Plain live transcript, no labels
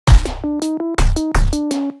I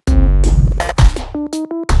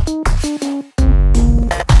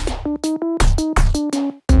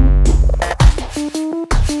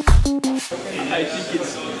think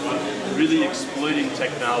it's really exploiting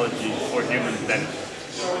technology for human benefit,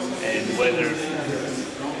 and whether,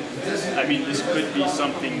 I mean, this could be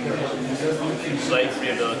something like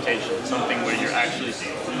rehabilitation, something where you're actually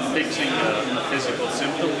fixing a physical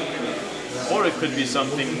symptom, or it could be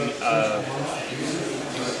something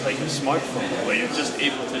like a smartphone, where you're just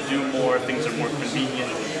able to do more, things are more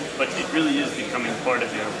convenient, but it really is becoming part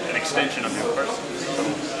of an extension of your person. So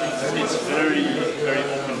it's very, very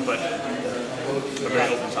open, but a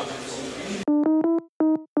very open topic.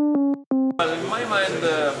 Well, in my mind,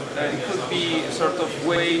 it could be a sort of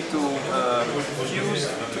way to fuse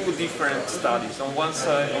two different studies. On one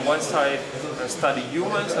side, study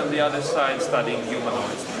humans, and the other side, studying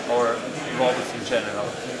humanoids or robots in general.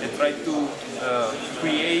 They try to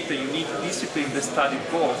create a unique discipline that study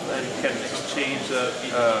both and can exchange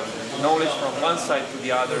knowledge from one side to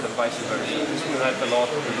the other and vice versa. This will help a lot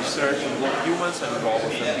to research in both humans and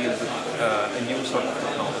robots and build a new sort of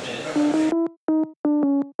technology.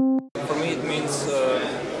 For me it means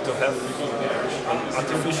to have an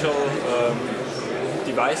artificial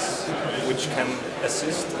device which can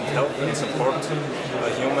assist and help and support a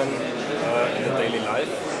human in the daily life,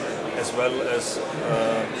 as well as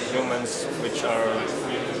humans which are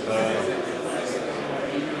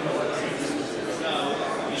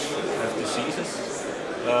have diseases,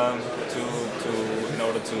 in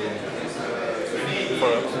order to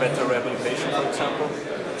for a better rehabilitation, for example,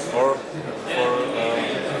 or for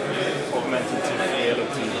augmented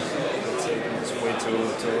reality. Let's say it's a way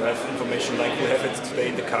to have information like we have it today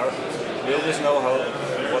in the car. We always know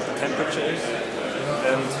what the temperature is,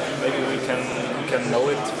 and maybe we can know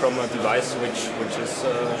it from a device which is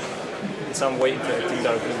in some way interacting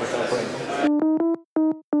directly with our brain.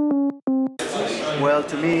 Well,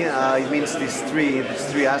 to me, it means these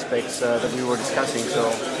three aspects that we were discussing.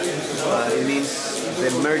 So it means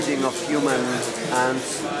the merging of human and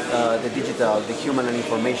the digital, the human and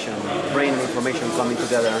information, brain and information coming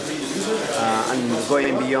together, and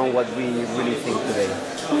going beyond what we really think today.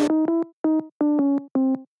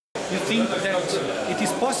 You think that it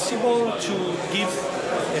is possible to give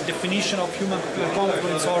a definition of human-computer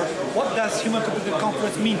confluence, or what does human-computer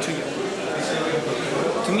confluence mean to you?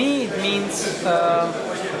 To me, it means,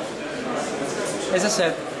 as I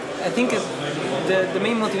said, I think the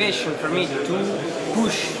main motivation for me to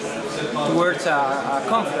push towards a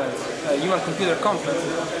confluence, a human-computer confluence,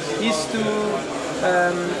 is to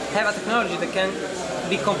have a technology that can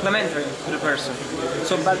be complementary to the person,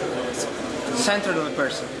 so but centered on the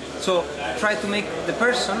person. So try to make the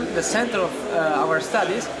person the center of our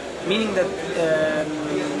studies, meaning that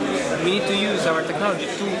we need to use our technology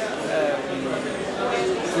to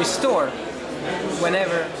restore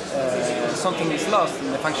whenever something is lost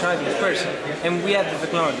in the functionality of the person, and we have the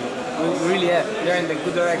technology. We really have. They're in the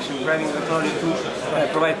good direction, driving the technology to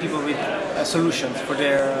provide people with solutions for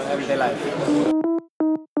their everyday life.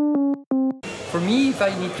 For me, if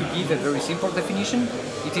I need to give a very simple definition,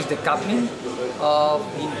 it is the coupling of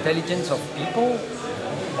the intelligence of people,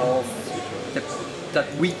 that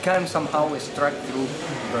we can somehow extract through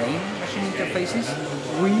brain-machine interfaces,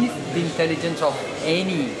 with the intelligence of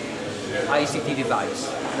any ICT device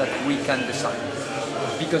that we can design.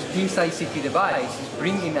 Because this ICT device is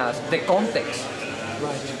bringing us the context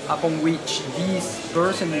upon which this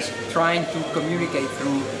person is trying to communicate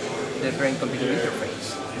through the brain-computer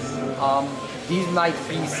interface. This might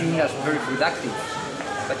be seen as very productive,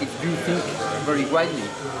 but if you think very widely,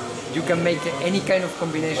 you can make any kind of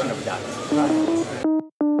combination of that.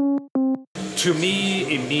 To me,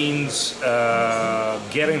 it means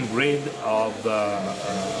getting rid of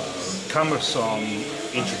cumbersome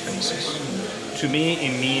interfaces. To me,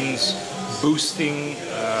 it means boosting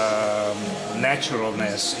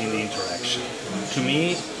naturalness in the interaction. To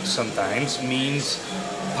me, sometimes means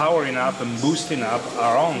powering up and boosting up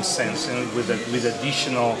our own sensing with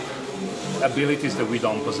additional abilities that we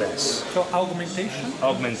don't possess. So augmentation?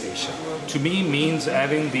 Augmentation. To me means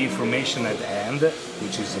having the information at hand,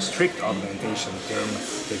 which is the strict augmentation term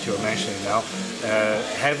that you're mentioning now,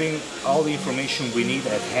 having all the information we need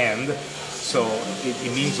at hand. So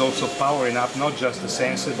it means also powering up not just the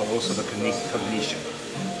senses but also the cognition.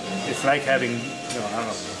 It's like having, I don't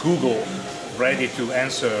know, Google ready to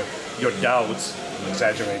answer your doubts, I'm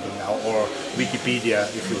exaggerating now, or Wikipedia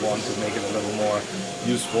if you want to make it a little more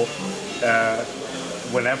useful.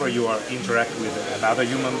 Whenever you are interact with another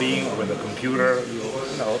human being or with a computer,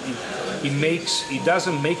 it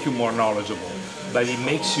doesn't make you more knowledgeable, but it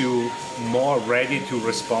makes you more ready to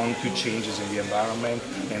respond to changes in the environment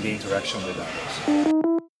and the interaction with others.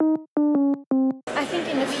 I think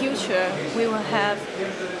in the future we will have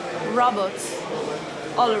robots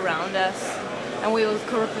all around us and we will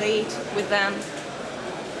cooperate with them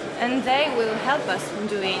and they will help us in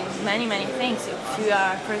doing many things. If you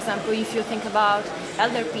are, for example, if you think about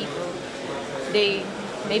elder people,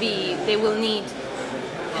 maybe they will need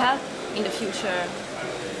help in the future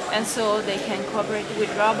and so they can cooperate with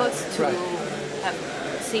robots to have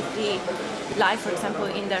safety life, for example,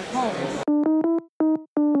 in their home.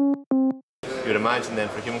 You would imagine then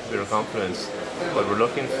for human-computer confluence, what we're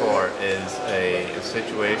looking for is a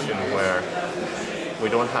situation where we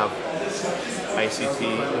don't have ICT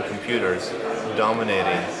and computers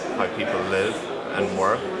dominating how people live and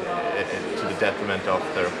work to the detriment of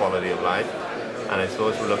their quality of life. And I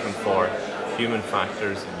suppose we're looking for human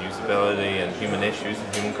factors and usability and human issues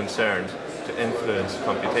and human concerns to influence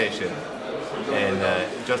computation in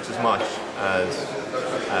just as much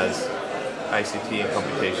as ICT and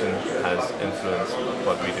computation has influenced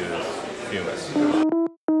what we do as humans.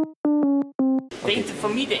 For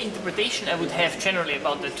me, the interpretation I would have generally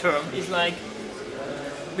about the term is like,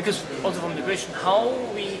 because also from the question, how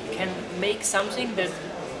we can make something that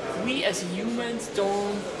we as humans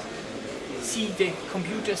don't see the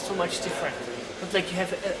computer so much different. Not like you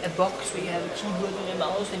have a box where you have a keyboard and a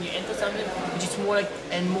mouse and you enter something, which is more like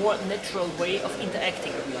a more natural way of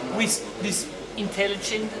interacting with this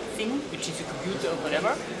intelligent thing, which is a computer or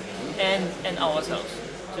whatever, and ourselves.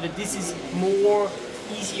 So that this is more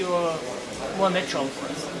easier, more natural for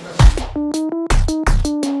us.